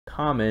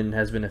Common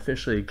has been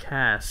officially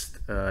cast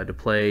to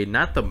play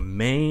not the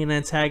main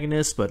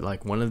antagonist, but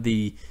like one of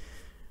the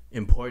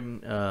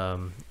important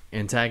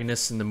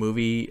antagonists in the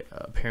movie.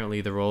 Apparently,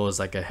 the role is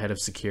like a head of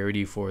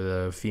security for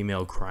the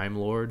female crime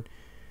lord.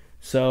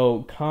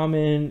 So,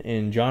 Common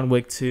and John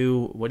Wick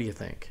 2, what do you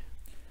think?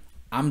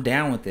 I'm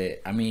down with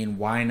it. I mean,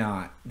 why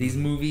not? These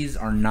movies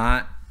are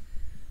not,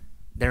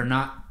 they're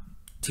not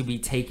to be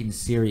taken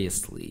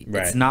seriously.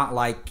 Right. It's not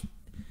like,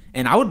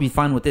 and I would be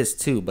fine with this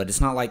too, but it's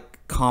not like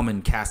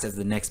Common cast as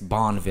the next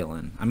Bond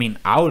villain. I mean,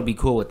 I would be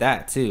cool with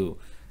that too.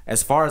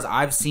 As far as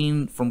I've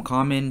seen from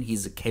Common,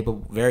 he's a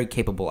very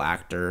capable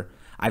actor.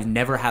 I've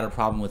never had a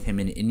problem with him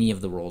in any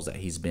of the roles that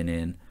he's been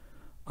in.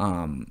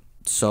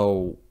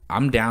 So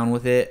I'm down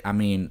with it. I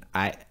mean,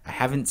 I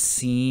haven't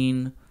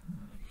seen,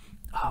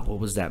 what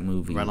was that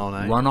movie? Run All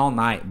Night. Run All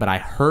Night. But I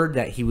heard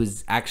that he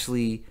was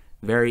actually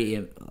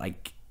very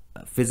like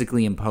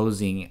physically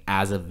imposing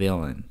as a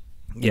villain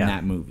in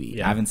that movie.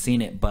 Yeah. I haven't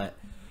seen it, but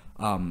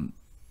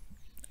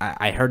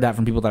I heard that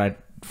from people that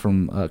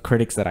from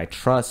critics that I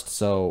trust.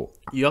 So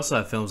you also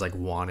have films like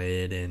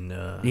Wanted and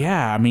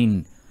I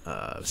mean,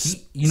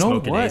 you know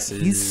what?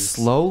 Aces, he's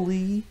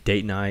slowly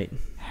Date Night.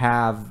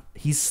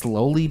 He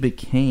slowly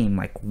became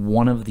like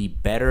one of the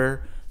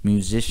better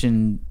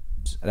musicians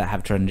that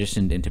have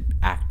transitioned into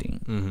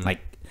acting. Mm-hmm. Like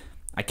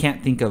I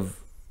can't think of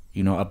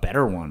a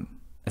better one,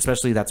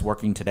 especially that's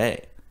working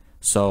today.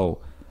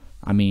 So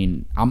I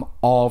mean, I'm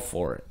all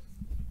for it.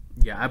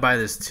 Yeah, I buy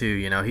this too.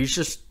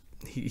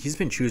 He's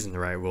been choosing the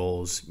right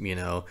roles.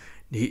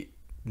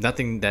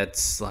 Nothing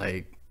that's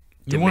like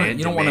you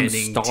don't want him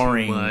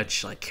starring too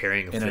much, like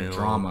carrying a film. A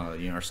drama,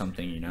 or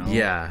something.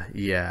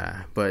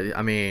 Yeah. But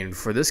I mean,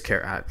 for this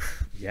character,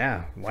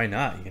 why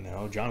not?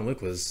 John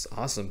Wick was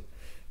awesome.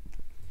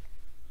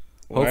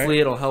 Hopefully,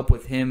 it'll help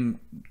with him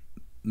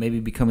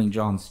maybe becoming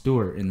Jon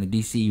Stewart in the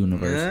DC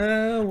universe.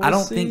 I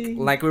don't think,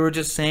 like we were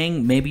just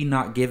saying, maybe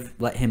not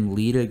let him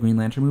lead a Green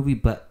Lantern movie,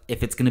 but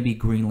if it's going to be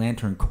Green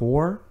Lantern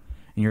Corps,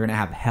 and you're going to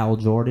have Hal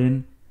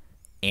Jordan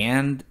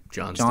and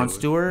Jon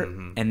Stewart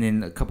mm-hmm. and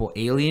then a couple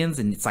aliens,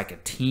 and it's like a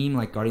team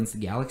like Guardians of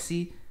the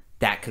Galaxy,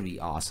 that could be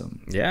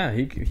awesome. Yeah,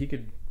 he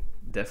could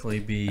definitely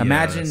be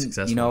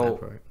successful in that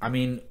part. I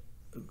mean,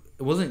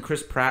 it wasn't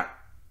Chris Pratt,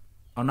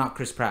 not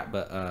Chris Pratt,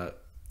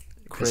 but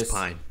Chris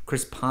Pine.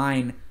 Chris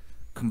Pine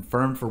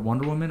confirmed for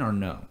Wonder Woman or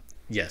no?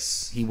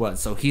 Yes, he was.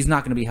 So he's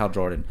not going to be Hal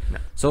Jordan. No.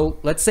 So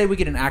let's say we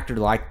get an actor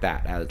like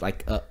that,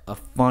 like a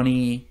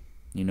funny,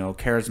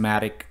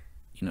 charismatic,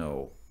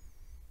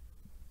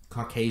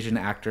 Caucasian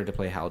actor to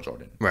play Hal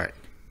Jordan. Right.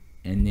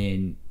 And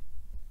then,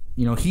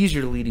 he's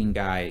your leading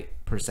guy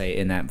per se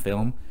in that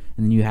film,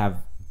 and then you have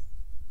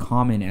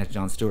Common as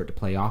Jon Stewart to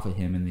play off of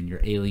him, and then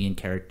your alien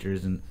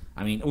characters. And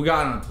I mean, we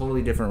got on a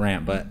totally different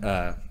rant, but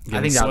I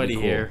think that would be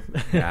cool. Here.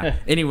 Yeah.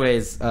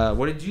 Anyways,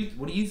 what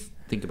do you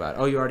think about it?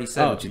 Oh, you already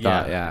said what you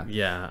thought. Yeah.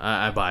 Yeah,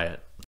 I buy it.